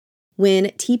when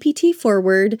TPT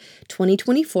Forward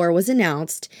 2024 was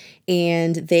announced,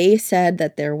 and they said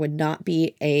that there would not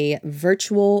be a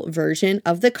virtual version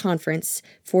of the conference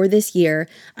for this year.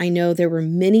 I know there were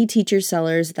many teacher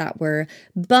sellers that were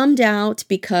bummed out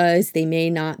because they may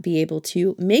not be able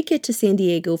to make it to San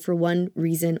Diego for one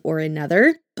reason or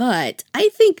another. But I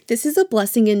think this is a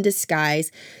blessing in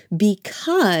disguise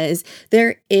because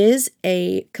there is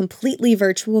a completely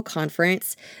virtual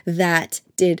conference that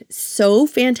did so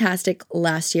fantastic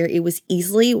last year. It was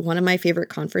easily one of my favorite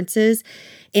conferences,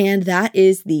 and that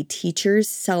is the Teachers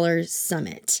Sellers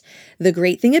Summit. The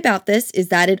great thing about this is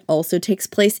that it also takes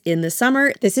place in the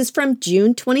summer. This is from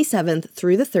June 27th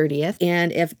through the 30th,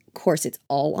 and of course it's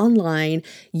all online.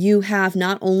 You have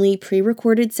not only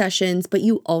pre-recorded sessions, but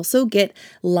you also get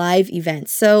live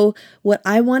events. So what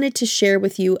I wanted to share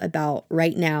with you about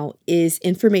right now is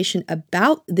information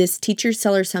about this Teacher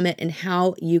Seller Summit and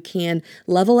how you can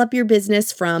level up your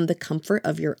business from the comfort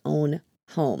of your own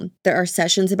home. There are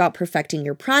sessions about perfecting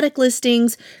your product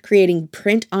listings, creating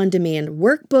print-on-demand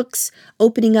workbooks,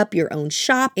 opening up your own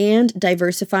shop, and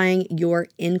diversifying your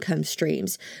income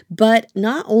streams. But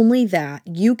not only that,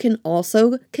 you can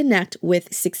also connect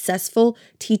with successful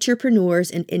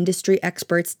teacherpreneurs and industry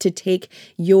experts to take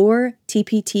your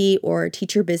TPT or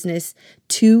teacher business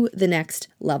to the next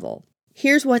level.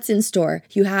 Here's what's in store.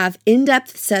 You have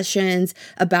in-depth sessions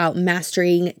about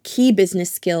mastering key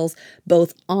business skills,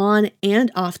 both on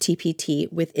and off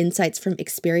TPT, with insights from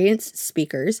experienced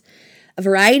speakers, a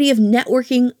variety of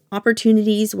networking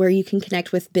opportunities where you can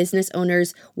connect with business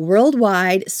owners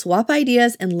worldwide, swap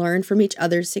ideas, and learn from each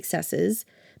other's successes,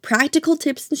 practical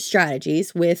tips and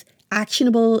strategies with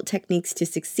actionable techniques to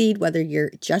succeed, whether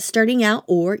you're just starting out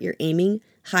or you're aiming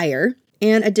higher.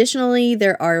 And additionally,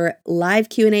 there are live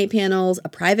Q&A panels, a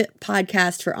private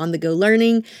podcast for on-the-go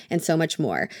learning, and so much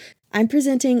more. I'm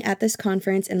presenting at this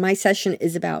conference, and my session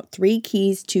is about 3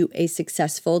 keys to a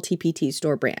successful TPT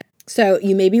store brand. So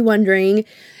you may be wondering,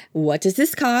 what does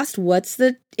this cost? What's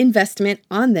the investment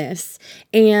on this?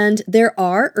 And there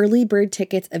are early bird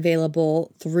tickets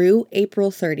available through April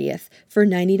 30th for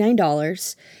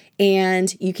 $99.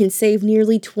 And you can save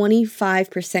nearly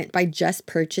 25% by just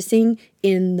purchasing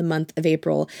in the month of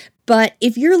April. But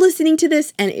if you're listening to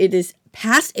this and it is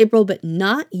past April, but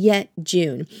not yet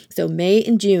June, so May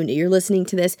and June, you're listening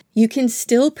to this, you can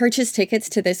still purchase tickets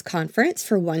to this conference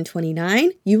for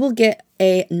 $129. You will get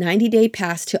a 90-day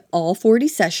pass to all 40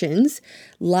 sessions,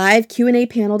 live Q&A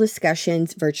panel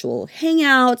discussions, virtual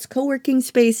hangouts, co-working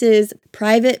spaces,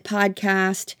 private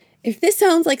podcast. If this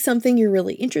sounds like something you're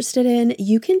really interested in,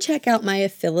 you can check out my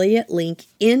affiliate link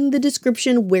in the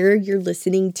description where you're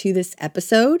listening to this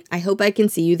episode. I hope I can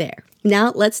see you there.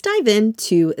 Now, let's dive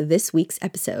into this week's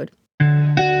episode.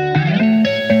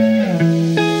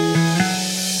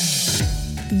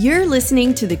 You're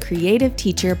listening to the Creative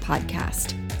Teacher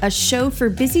Podcast, a show for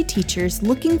busy teachers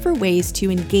looking for ways to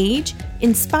engage,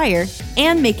 inspire,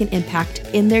 and make an impact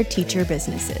in their teacher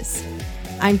businesses.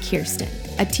 I'm Kirsten,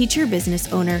 a teacher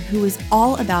business owner who is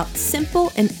all about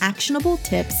simple and actionable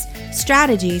tips,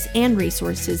 strategies, and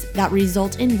resources that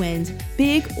result in wins,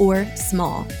 big or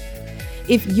small.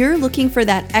 If you're looking for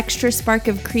that extra spark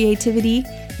of creativity,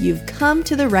 you've come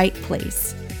to the right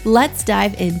place. Let's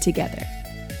dive in together.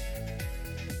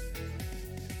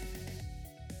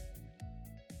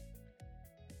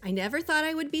 I never thought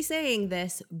I would be saying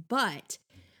this, but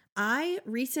I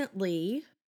recently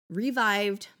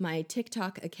revived my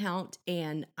TikTok account,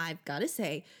 and I've got to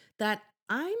say that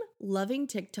I'm loving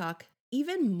TikTok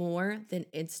even more than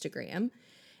Instagram.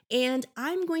 And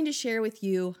I'm going to share with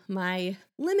you my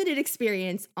limited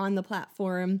experience on the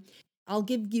platform. I'll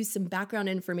give you some background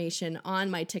information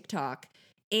on my TikTok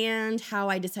and how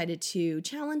I decided to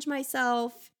challenge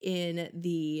myself in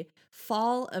the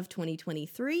fall of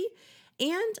 2023.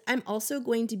 And I'm also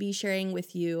going to be sharing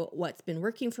with you what's been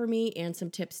working for me and some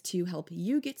tips to help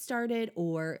you get started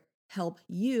or help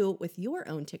you with your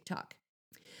own TikTok.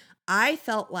 I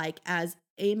felt like as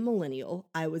a millennial,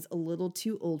 I was a little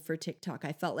too old for TikTok.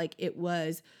 I felt like it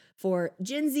was for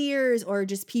Gen Zers or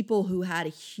just people who had a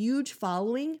huge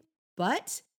following.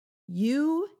 But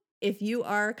if you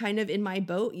are kind of in my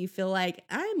boat, you feel like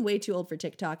I'm way too old for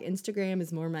TikTok. Instagram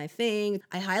is more my thing.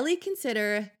 I highly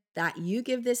consider that you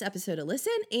give this episode a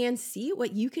listen and see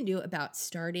what you can do about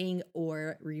starting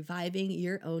or reviving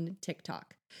your own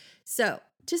TikTok. So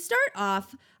to start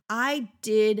off, I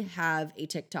did have a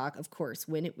TikTok, of course,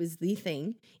 when it was the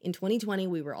thing. In 2020,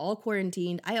 we were all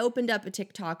quarantined. I opened up a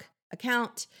TikTok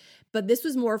account, but this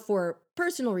was more for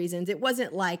personal reasons. It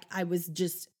wasn't like I was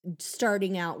just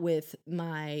starting out with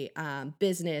my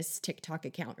business TikTok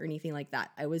account or anything like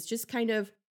that. I was just kind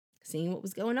of seeing what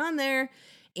was going on there,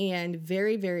 and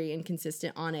very, very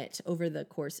inconsistent on it over the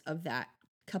course of that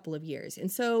couple of years.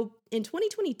 And so in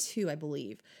 2022, I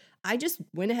believe, I just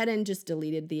went ahead and just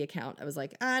deleted the account. I was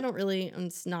like, I'm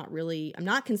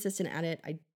not consistent at it.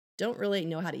 I don't really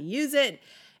know how to use it.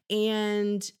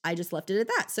 And I just left it at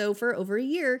that. So for over a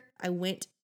year, I went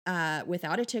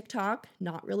without a TikTok,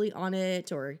 not really on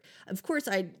it. Or, of course,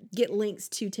 I'd get links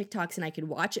to TikToks and I could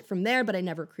watch it from there, but I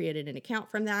never created an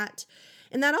account from that.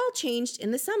 And that all changed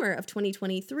in the summer of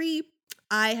 2023.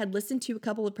 I had listened to a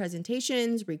couple of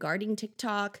presentations regarding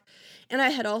TikTok, and I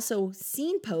had also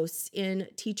seen posts in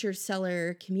teacher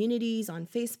seller communities on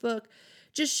Facebook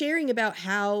just sharing about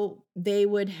how they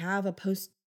would have a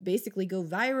post basically go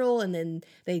viral and then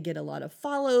they get a lot of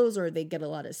follows or they get a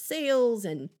lot of sales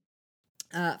and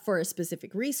for a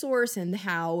specific resource, and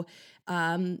how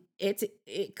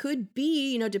it could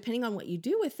be, depending on what you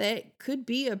do with it, could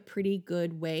be a pretty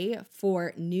good way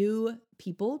for new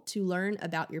people to learn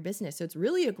about your business. So it's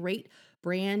really a great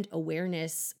brand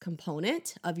awareness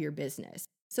component of your business.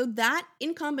 So that,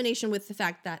 in combination with the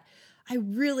fact that I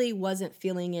really wasn't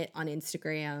feeling it on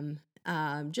Instagram,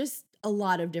 just a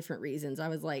lot of different reasons. I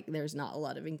was like, there's not a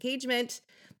lot of engagement.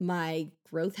 My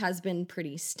growth has been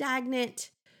pretty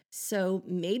stagnant. So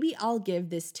maybe I'll give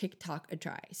this TikTok a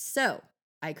try. So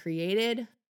I created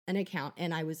an account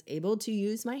and I was able to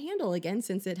use my handle again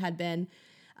since it had been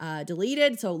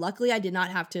deleted. So luckily I did not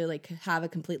have to have a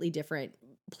completely different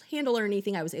handle or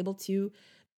anything. I was able to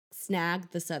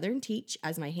snag the Southern Teach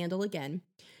as my handle again.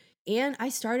 And I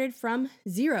started from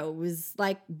zero. It was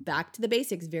back to the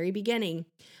basics, very beginning.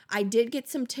 I did get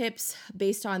some tips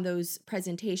based on those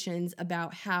presentations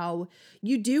about how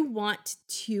you do want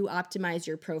to optimize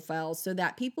your profile so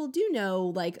that people do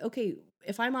know, okay,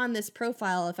 if I'm on this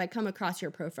profile, if I come across your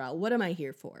profile, what am I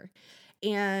here for?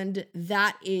 And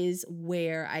that is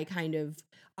where I kind of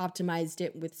optimized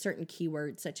it with certain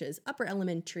keywords such as upper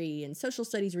elementary and social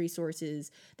studies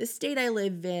resources, the state I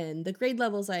live in, the grade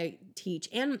levels I teach,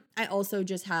 and I also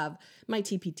just have my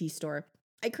TPT store.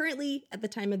 I currently, at the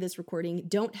time of this recording,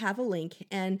 don't have a link,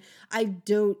 and I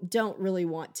don't really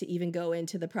want to even go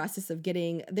into the process of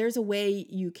there's a way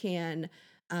you can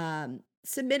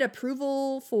submit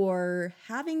approval for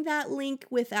having that link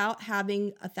without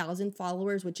having 1,000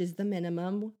 followers, which is the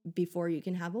minimum before you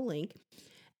can have a link.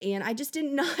 And I just did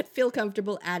not feel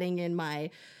comfortable adding in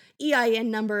my EIN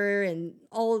number and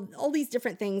all these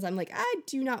different things. I'm like, I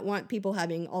do not want people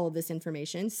having all of this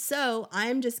information. So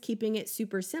I'm just keeping it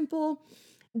super simple.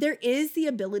 There is the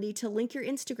ability to link your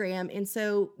Instagram. And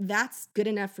so that's good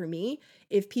enough for me.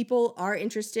 If people are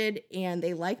interested and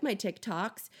they like my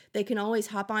TikToks, they can always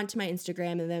hop onto my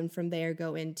Instagram and then from there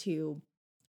go into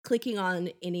clicking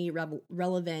on any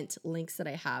relevant links that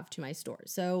I have to my store.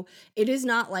 So it is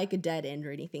not like a dead end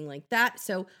or anything like that.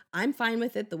 So I'm fine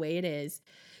with it the way it is.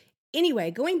 Anyway,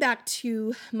 going back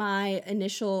to my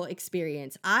initial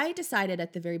experience, I decided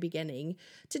at the very beginning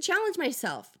to challenge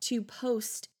myself to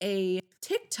post a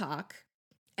TikTok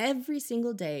every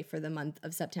single day for the month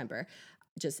of September.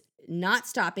 Just not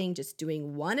stopping, just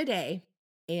doing one a day.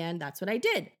 And that's what I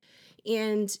did.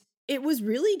 And it was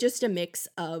really just a mix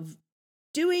of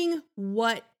doing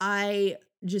what I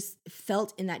just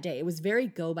felt in that day. It was very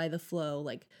go by the flow.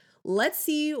 Let's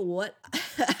see what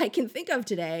I can think of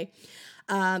today.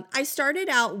 I started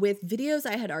out with videos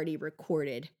I had already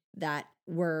recorded that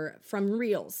were from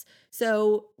Reels.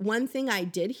 So one thing I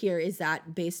did here is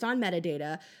that based on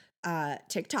metadata,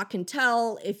 TikTok can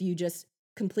tell if you just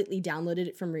completely downloaded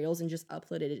it from Reels and just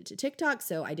uploaded it to TikTok.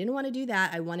 So I didn't want to do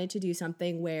that. I wanted to do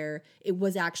something where it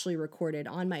was actually recorded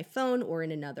on my phone or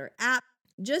in another app,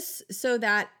 just so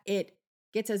that it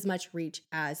gets as much reach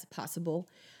as possible.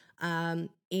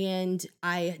 And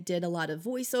I did a lot of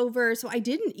voiceover. So I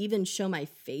didn't even show my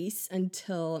face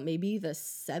until maybe the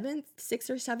sixth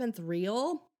or seventh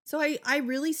reel. So I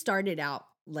really started out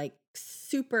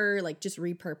super just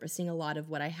repurposing a lot of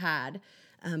what I had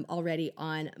already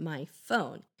on my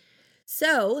phone.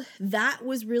 So that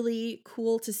was really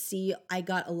cool to see. I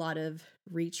got a lot of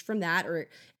reach from that, or,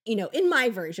 in my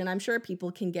version, I'm sure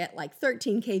people can get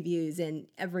 13K views in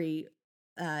every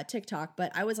TikTok,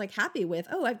 but I was happy with,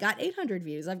 I've got 800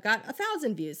 views, I've got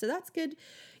 1,000 views. So that's good.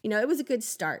 It was a good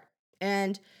start.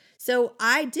 And so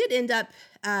I did end up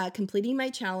completing my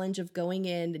challenge of going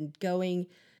in and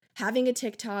having a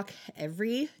TikTok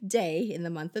every day in the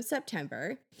month of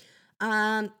September.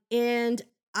 And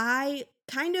I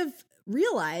kind of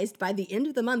realized by the end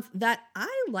of the month that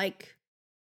I like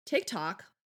TikTok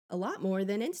a lot more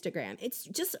than Instagram. It's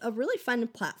just a really fun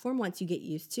platform once you get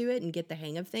used to it and get the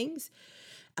hang of things.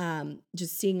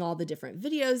 Just seeing all the different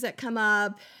videos that come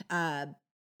up.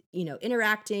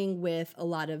 interacting with a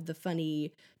lot of the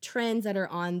funny trends that are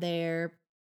on there.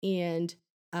 And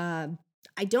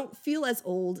I don't feel as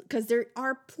old because there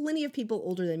are plenty of people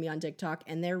older than me on TikTok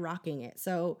and they're rocking it.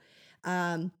 So,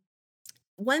 um,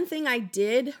 one thing I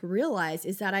did realize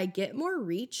is that I get more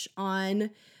reach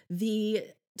on the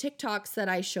TikToks that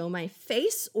I show my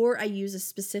face or I use a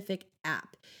specific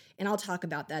app. And I'll talk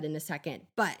about that in a second.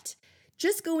 But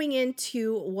just going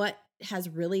into what has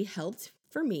really helped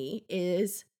for me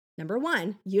is number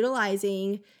one,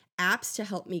 utilizing apps to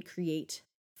help me create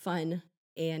fun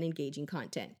and engaging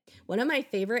content. One of my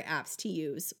favorite apps to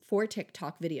use for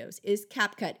TikTok videos is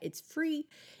CapCut. It's free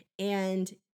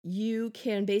and you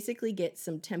can basically get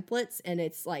some templates and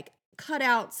it's like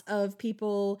cutouts of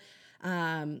people.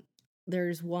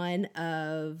 There's one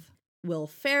of Will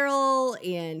Ferrell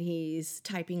and he's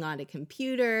typing on a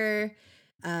computer.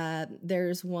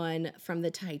 There's one from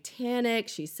the Titanic.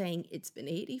 She's saying it's been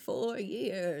 84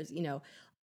 years,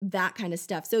 that kind of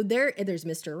stuff. So there's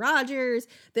Mr. Rogers.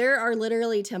 There are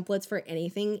literally templates for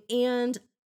anything. And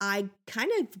I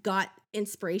kind of got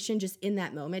inspiration just in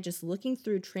that moment, just looking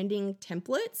through trending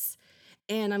templates.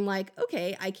 And I'm like,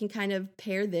 okay, I can kind of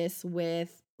pair this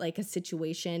with like a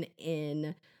situation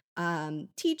in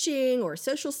teaching or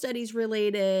social studies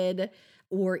related,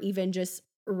 or even just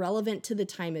relevant to the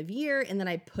time of year. And then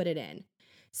I put it in.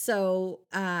 So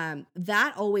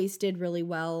that always did really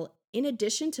well. In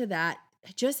addition to that,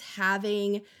 just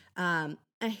having a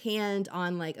hand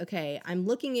on like, okay, I'm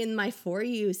looking in my For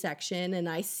You section and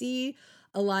I see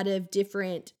a lot of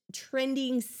different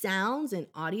trending sounds and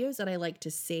audios that I like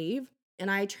to save. And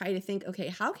I try to think, okay,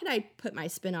 how can I put my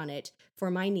spin on it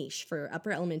for my niche for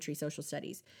upper elementary social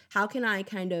studies? How can I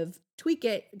kind of tweak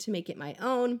it to make it my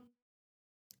own?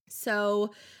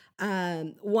 So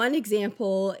one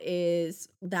example is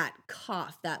that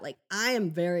cough, that like I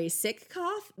am very sick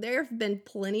cough. There have been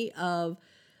plenty of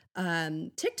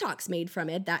TikToks made from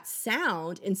it, that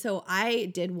sound. And so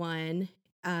I did one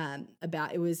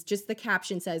about, it was just the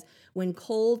caption says, when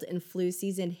cold and flu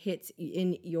season hits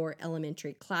in your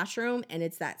elementary classroom, and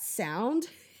it's that sound.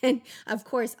 And of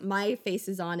course, my face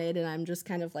is on it, and I'm just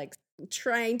kind of like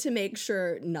trying to make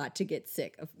sure not to get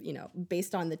sick,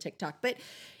 based on the TikTok. But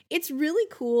it's really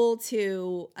cool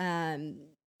to kind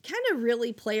of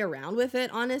really play around with it,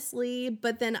 honestly.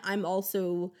 But then I'm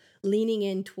also leaning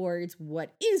in towards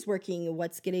what is working,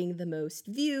 what's getting the most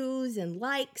views and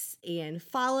likes and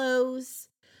follows.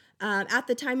 At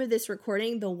the time of this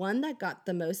recording, the one that got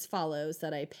the most follows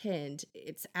that I pinned,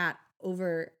 it's at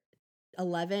over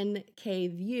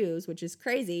 11K views, which is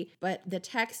crazy. But the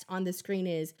text on the screen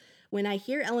is, when I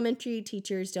hear elementary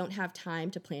teachers don't have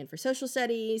time to plan for social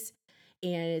studies,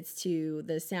 and it's to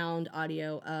the sound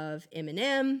audio of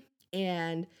Eminem.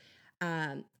 And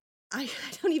I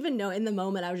don't even know, in the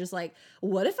moment, I was just like,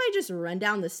 what if I just run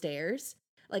down the stairs?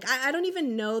 Like, I don't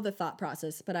even know the thought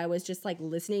process, but I was just like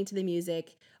listening to the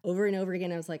music over and over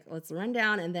again. I was like, let's run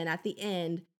down. And then at the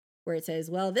end, where it says,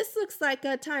 well, this looks like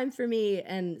a time for me.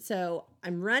 And so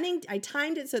I'm running. I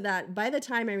timed it so that by the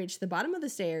time I reach the bottom of the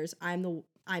stairs, I'm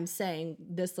saying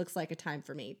this looks like a time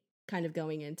for me, kind of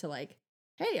going into like,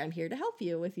 hey, I'm here to help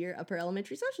you with your upper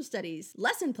elementary social studies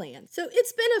lesson plan. So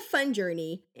it's been a fun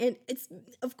journey, and it's,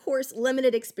 of course,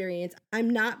 limited experience. I'm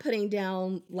not putting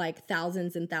down like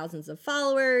thousands and thousands of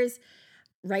followers.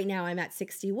 Right now I'm at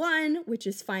 61, which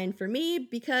is fine for me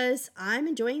because I'm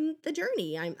enjoying the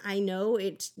journey. I know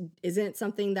it isn't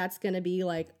something that's going to be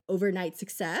like overnight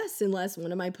success unless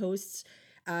one of my posts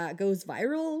goes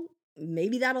viral.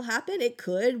 Maybe that'll happen. It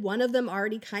could. One of them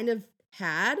already kind of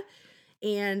had.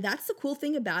 And that's the cool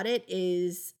thing about it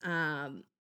is and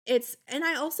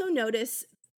I also notice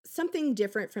something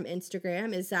different from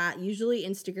Instagram is that usually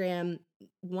Instagram,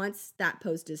 once that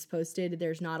post is posted,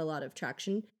 there's not a lot of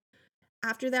traction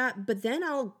after that. But then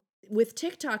with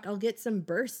TikTok, I'll get some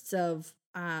bursts of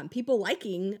people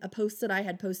liking a post that I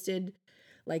had posted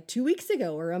like 2 weeks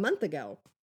ago or a month ago.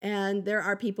 And there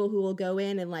are people who will go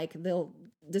in and like, they'll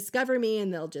discover me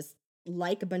and they'll just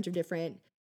like a bunch of different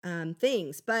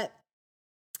things. But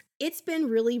it's been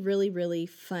really, really, really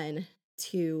fun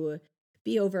to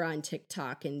be over on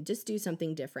TikTok and just do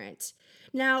something different.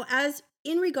 Now, as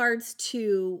in regards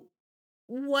to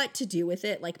what to do with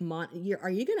it, like are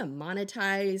you going to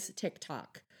monetize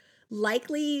TikTok?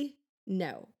 Likely,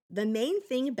 no. The main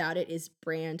thing about it is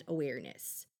brand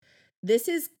awareness. This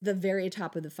is the very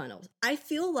top of the funnel. I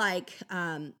feel like,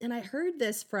 and I heard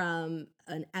this from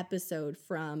an episode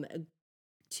from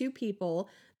two people.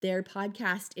 Their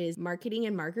podcast is Marketing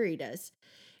and Margaritas,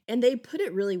 and they put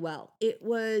it really well. It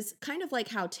was kind of like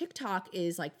how TikTok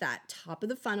is like that top of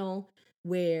the funnel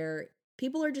where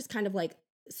people are just kind of like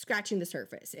scratching the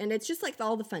surface. And it's just like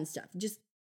all the fun stuff, just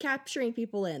capturing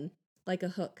people in like a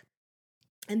hook.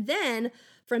 And then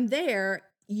from there,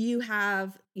 you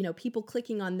have, people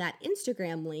clicking on that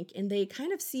Instagram link and they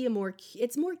kind of see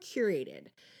it's more curated.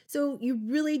 So you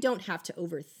really don't have to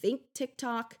overthink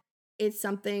TikTok. It's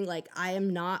something like I am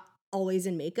not always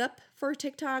in makeup for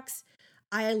TikToks.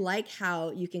 I like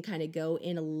how you can kind of go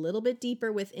in a little bit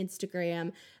deeper with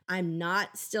Instagram. I'm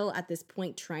not still at this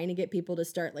point trying to get people to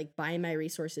start like buying my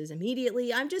resources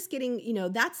immediately. I'm just getting,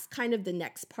 that's kind of the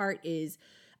next part is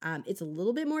it's a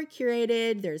little bit more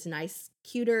curated. There's nice,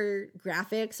 cuter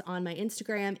graphics on my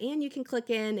Instagram, and you can click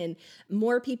in, and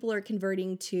more people are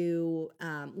converting to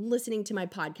listening to my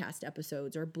podcast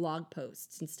episodes or blog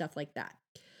posts and stuff like that.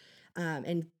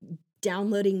 And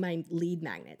downloading my lead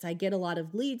magnets. I get a lot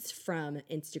of leads from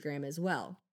Instagram as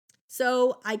well.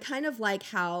 So I kind of like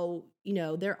how,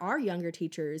 there are younger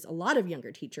teachers, a lot of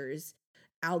younger teachers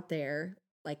out there.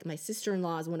 Like my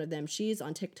sister-in-law is one of them. She's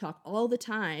on TikTok all the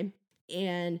time.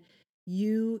 And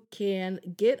you can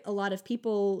get a lot of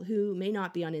people who may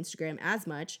not be on Instagram as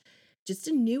much, just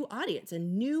a new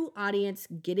audience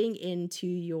getting into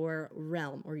your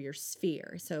realm or your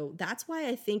sphere. So that's why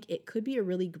I think it could be a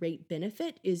really great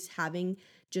benefit is having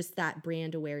just that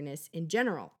brand awareness in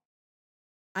general.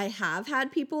 I have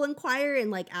had people inquire and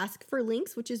like ask for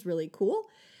links, which is really cool.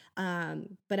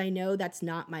 But I know that's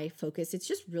not my focus. It's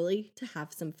just really to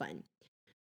have some fun.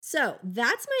 So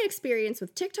that's my experience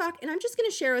with TikTok. And I'm just going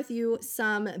to share with you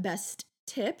some best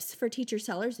tips for teacher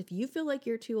sellers. If you feel like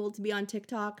you're too old to be on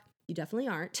TikTok, you definitely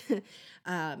aren't.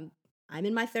 I'm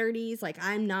in my 30s. Like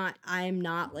I'm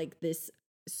not like this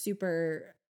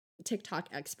super TikTok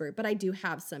expert, but I do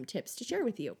have some tips to share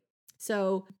with you.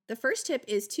 So the first tip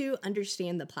is to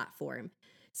understand the platform.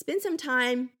 Spend some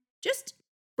time just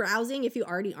browsing if you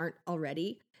already aren't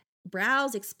already.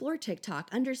 Browse, explore TikTok,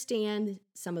 understand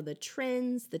some of the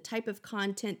trends, the type of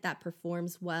content that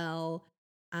performs well.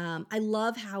 I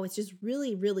love how it's just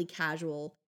really, really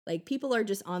casual. Like people are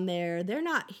just on there. They're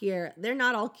not here. They're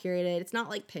not all curated. It's not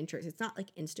like Pinterest. It's not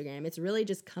like Instagram. It's really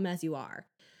just come as you are.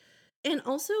 And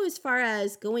also, as far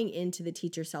as going into the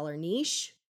teacher seller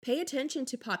niche, pay attention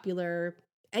to popular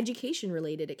education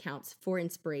related accounts for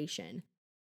inspiration.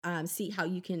 See how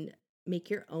you can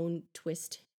make your own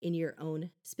twist in your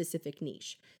own specific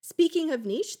niche. Speaking of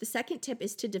niche, the second tip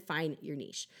is to define your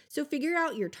niche. So figure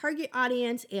out your target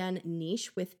audience and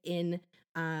niche within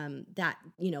that,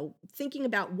 thinking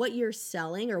about what you're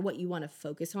selling or what you want to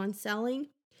focus on selling.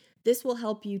 This will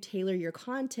help you tailor your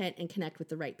content and connect with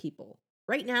the right people.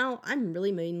 Right now, I'm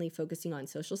really mainly focusing on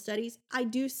social studies. I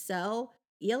do sell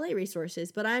ELA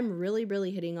resources, but I'm really, really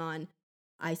hitting on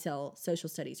I sell social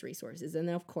studies resources. And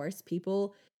then, of course,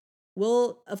 people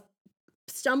will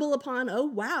stumble upon, oh,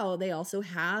 wow, they also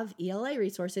have ELA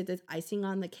resources. That's icing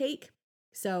on the cake.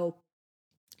 So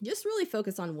just really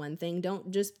focus on one thing.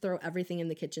 Don't just throw everything in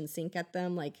the kitchen sink at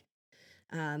them. Like,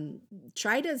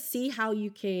 try to see how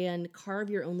you can carve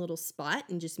your own little spot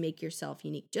and just make yourself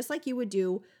unique, just like you would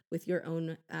do with your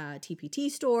own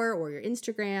TPT store or your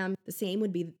Instagram. The same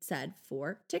would be said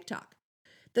for TikTok.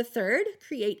 The third,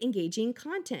 create engaging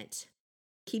content.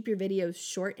 Keep your videos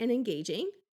short and engaging.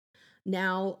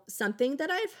 Now, something that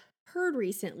I've heard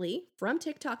recently from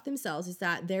TikTok themselves is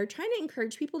that they're trying to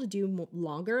encourage people to do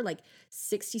longer, like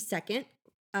 60-second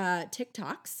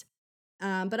TikToks.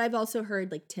 But I've also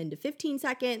heard like 10 to 15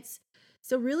 seconds.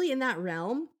 So really in that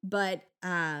realm, but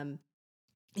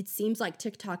it seems like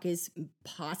TikTok is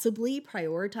possibly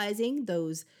prioritizing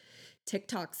those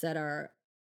TikToks that are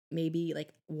maybe like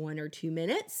 1 or 2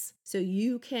 minutes. So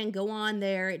you can go on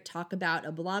there, talk about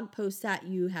a blog post that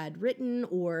you had written,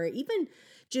 or even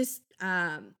just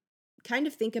kind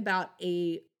of think about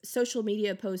a social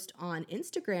media post on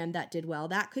Instagram that did well.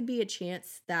 That could be a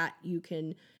chance that you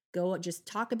can go just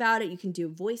talk about it. You can do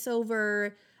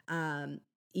voiceover,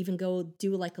 even go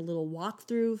do like a little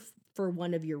walkthrough for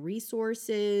one of your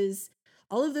resources.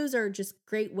 All of those are just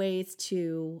great ways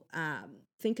to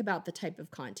think about the type of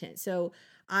content. So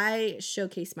I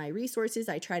showcase my resources.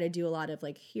 I try to do a lot of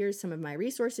like, here's some of my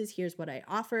resources, here's what I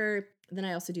offer. Then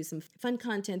I also do some fun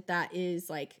content that is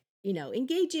like,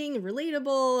 engaging and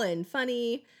relatable and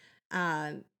funny.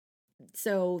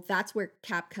 So that's where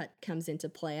CapCut comes into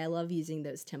play. I love using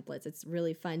those templates. It's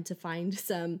really fun to find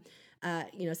some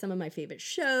of my favorite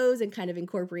shows and kind of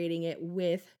incorporating it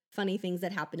with funny things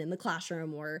that happen in the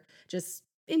classroom or just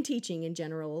in teaching in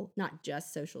general, not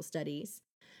just social studies.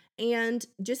 And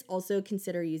just also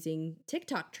consider using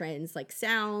TikTok trends like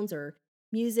sounds or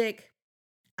music.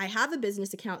 I have a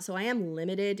business account, so I am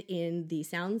limited in the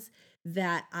sounds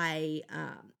that I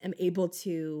am able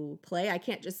to play. I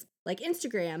can't just Like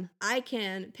Instagram, I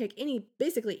can pick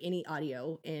basically any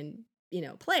audio and,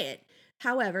 play it.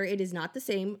 However, it is not the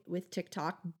same with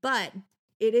TikTok, but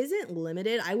it isn't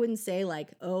limited. I wouldn't say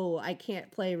like, oh, I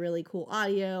can't play really cool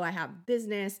audio. I have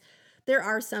business. There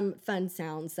are some fun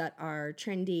sounds that are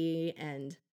trendy.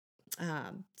 And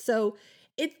so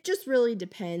it just really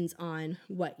depends on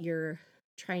what you're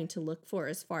trying to look for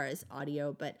as far as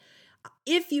audio. But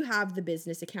if you have the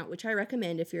business account, which I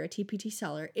recommend if you're a TPT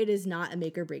seller, it is not a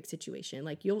make or break situation.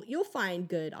 Like you'll find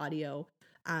good audio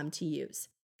to use.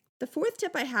 The fourth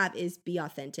tip I have is be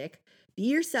authentic. Be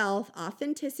yourself.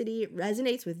 Authenticity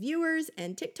resonates with viewers,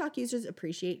 and TikTok users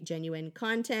appreciate genuine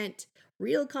content,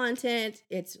 real content.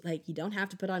 It's like you don't have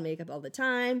to put on makeup all the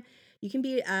time. You can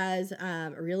be as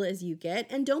real as you get,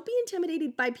 and don't be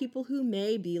intimidated by people who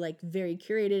may be like very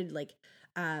curated. Like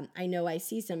I know I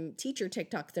see some teacher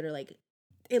TikToks that are like,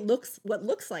 what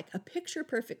looks like a picture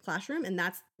perfect classroom, and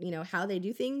that's how they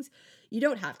do things. You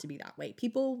don't have to be that way.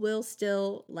 People will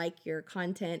still like your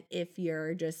content if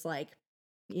you're just like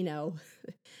you know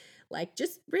like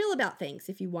just real about things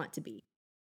if you want to be.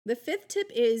 The fifth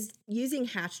tip is using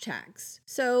hashtags.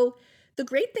 So the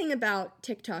great thing about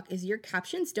TikTok is your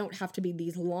captions don't have to be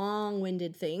these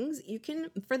long-winded things. You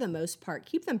can, for the most part,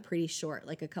 keep them pretty short,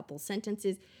 like a couple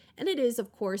sentences. And it is,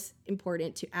 of course,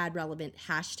 important to add relevant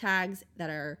hashtags that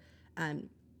are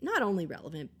not only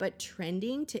relevant, but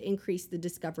trending to increase the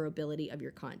discoverability of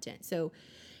your content. So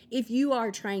if you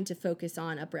are trying to focus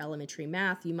on upper elementary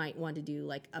math, you might want to do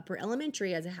like upper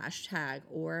elementary as a hashtag,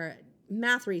 or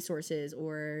math resources,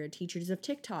 or teachers of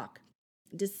TikTok.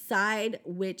 Decide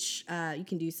which, you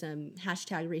can do some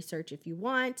hashtag research if you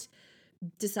want.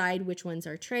 Decide which ones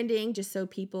are trending, just so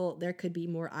there could be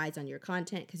more eyes on your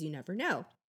content, because you never know.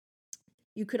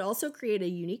 You could also create a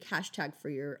unique hashtag for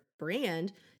your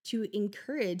brand to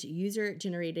encourage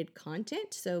user-generated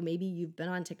content. So maybe you've been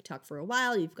on TikTok for a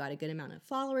while, you've got a good amount of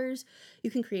followers.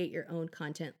 You can create your own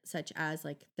content, such as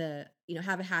like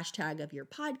have a hashtag of your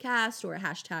podcast or a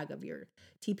hashtag of your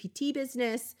TPT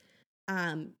business,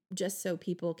 just so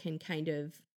people can kind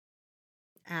of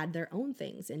add their own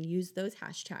things and use those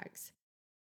hashtags.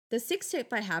 The sixth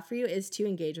tip I have for you is to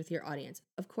engage with your audience.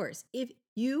 Of course, if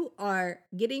you are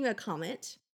getting a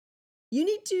comment, you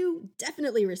need to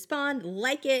definitely respond,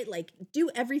 like it, like do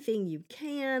everything you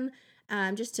can,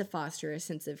 just to foster a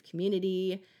sense of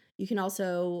community. You can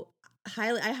also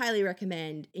I highly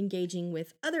recommend engaging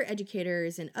with other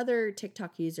educators and other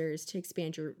TikTok users to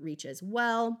expand your reach as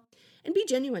well. And be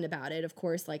genuine about it. Of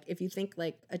course, like if you think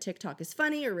like a TikTok is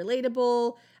funny or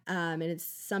relatable, and it's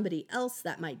somebody else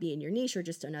that might be in your niche, or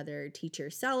just another teacher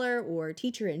seller or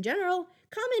teacher in general,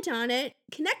 comment on it,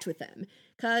 connect with them,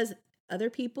 because other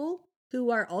people who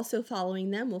are also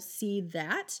following them will see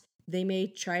that. They may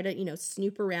try to,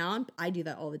 snoop around. I do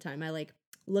that all the time. I like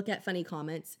look at funny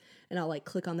comments and I'll like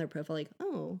click on their profile, like,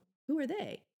 oh, who are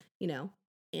they?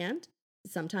 And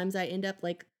sometimes I end up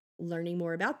like learning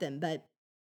more about them. But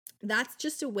that's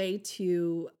just a way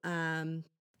to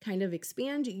kind of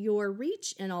expand your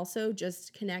reach, and also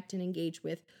just connect and engage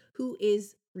with who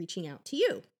is reaching out to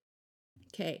you.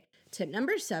 Okay, tip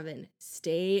number 7,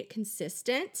 stay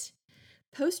consistent.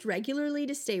 Post regularly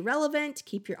to stay relevant,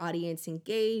 keep your audience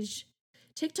engaged.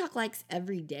 TikTok likes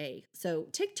every day. So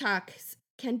TikToks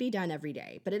can be done every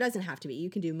day, but it doesn't have to be. You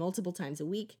can do multiple times a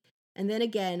week. And then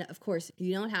again, of course,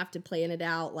 you don't have to plan it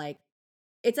out. Like,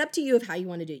 it's up to you of how you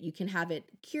want to do it. You can have it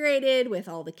curated with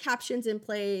all the captions in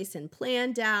place and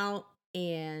planned out,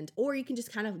 or you can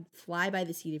just kind of fly by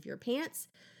the seat of your pants.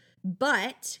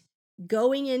 But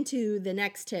going into the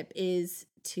next tip is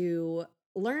to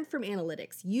learn from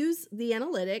analytics. Use the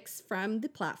analytics from the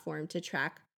platform to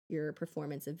track your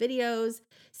performance of videos,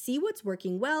 see what's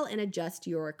working well, and adjust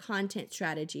your content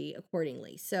strategy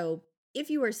accordingly. So if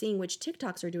you are seeing which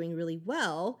TikToks are doing really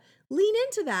well, lean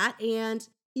into that, and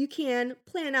you can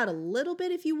plan out a little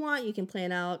bit if you want. You can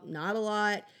plan out not a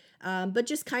lot, but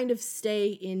just kind of stay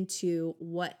into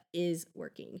what is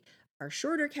working. Are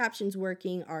shorter captions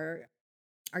working? Are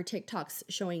TikToks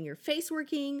showing your face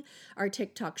working? Are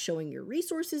TikToks showing your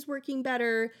resources working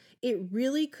better? It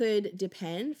really could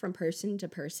depend from person to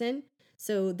person.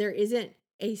 So there isn't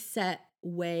a set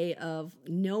way of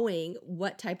knowing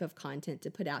what type of content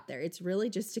to put out there. It's really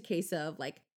just a case of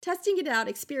like testing it out,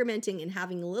 experimenting, and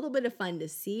having a little bit of fun to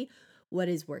see what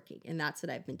is working. And that's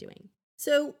what I've been doing.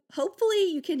 So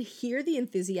hopefully you can hear the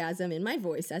enthusiasm in my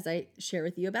voice as I share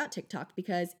with you about TikTok,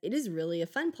 because it is really a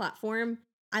fun platform.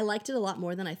 I liked it a lot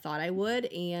more than I thought I would,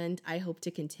 and I hope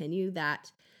to continue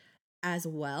that as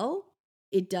well.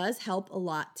 It does help a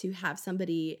lot to have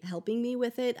somebody helping me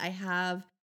with it. I have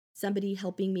somebody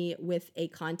helping me with a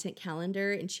content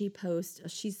calendar, and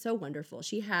she's so wonderful.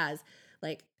 She has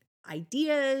like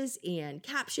ideas and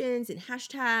captions and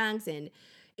hashtags, and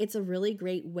it's a really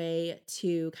great way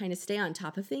to kind of stay on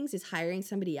top of things, is hiring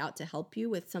somebody out to help you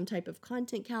with some type of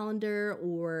content calendar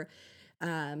or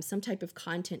some type of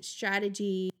content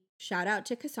strategy. Shout out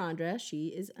to Cassandra. She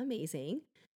is amazing.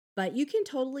 But you can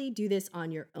totally do this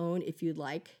on your own if you'd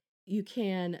like. You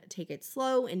can take it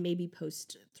slow and maybe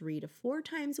post 3 to 4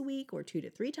 times a week or 2 to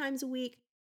 3 times a week.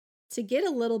 To get a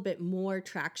little bit more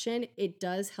traction, it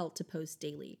does help to post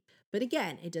daily. But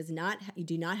again, you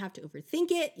do not have to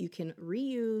overthink it. You can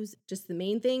reuse. Just the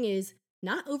main thing is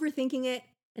not overthinking it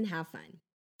and have fun.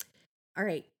 All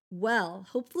right. Well,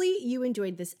 hopefully you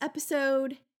enjoyed this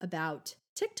episode about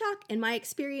TikTok and my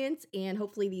experience, and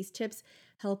hopefully these tips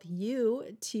help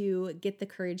you to get the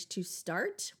courage to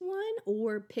start one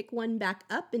or pick one back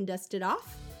up and dust it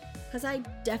off, because I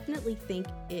definitely think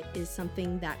it is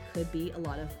something that could be a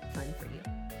lot of fun for you.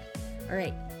 All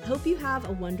right. Hope you have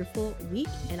a wonderful week,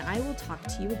 and I will talk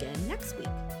to you again next week.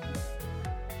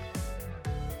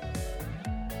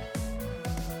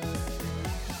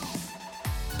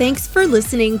 Thanks for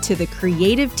listening to the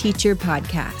Creative Teacher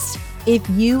Podcast. If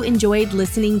you enjoyed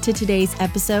listening to today's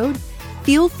episode,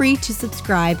 feel free to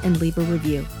subscribe and leave a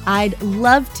review. I'd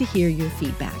love to hear your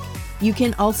feedback. You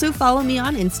can also follow me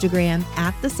on Instagram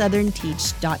at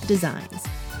thesouthernteach.designs.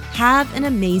 Have an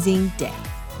amazing day.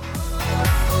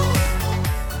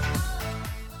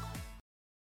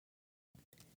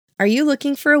 Are you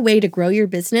looking for a way to grow your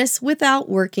business without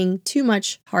working too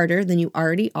much harder than you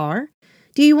already are?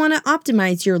 Do you want to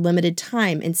optimize your limited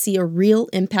time and see a real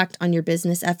impact on your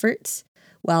business efforts?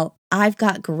 Well, I've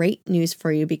got great news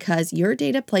for you, because your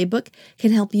data playbook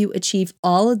can help you achieve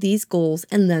all of these goals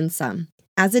and then some.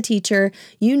 As a teacher,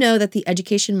 you know that the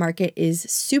education market is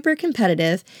super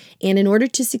competitive, and in order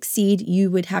to succeed,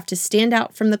 you would have to stand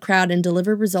out from the crowd and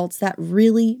deliver results that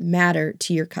really matter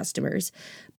to your customers.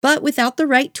 But without the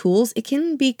right tools, it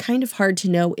can be kind of hard to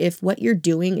know if what you're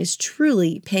doing is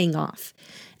truly paying off.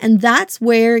 And that's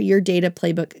where your data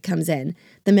playbook comes in.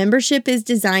 The membership is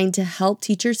designed to help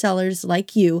teacher sellers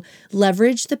like you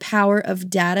leverage the power of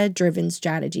data-driven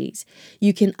strategies.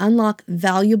 You can unlock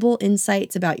valuable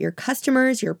insights about your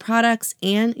customers, your products,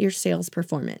 and your sales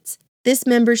performance. This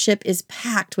membership is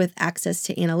packed with access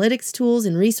to analytics tools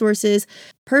and resources,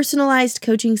 personalized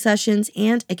coaching sessions,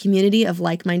 and a community of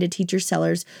like-minded teacher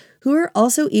sellers who are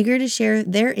also eager to share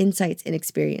their insights and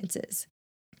experiences.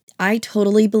 I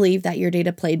totally believe that your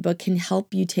data playbook can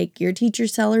help you take your teacher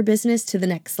seller business to the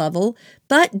next level,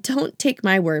 but don't take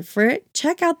my word for it.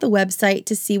 Check out the website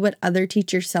to see what other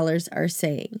teacher sellers are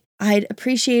saying. I'd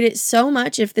appreciate it so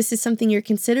much if this is something you're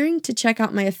considering to check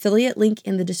out my affiliate link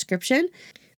in the description.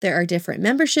 There are different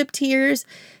membership tiers.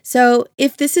 So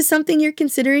if this is something you're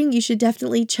considering, you should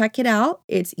definitely check it out.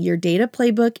 It's your data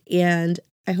playbook, and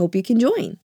I hope you can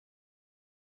join.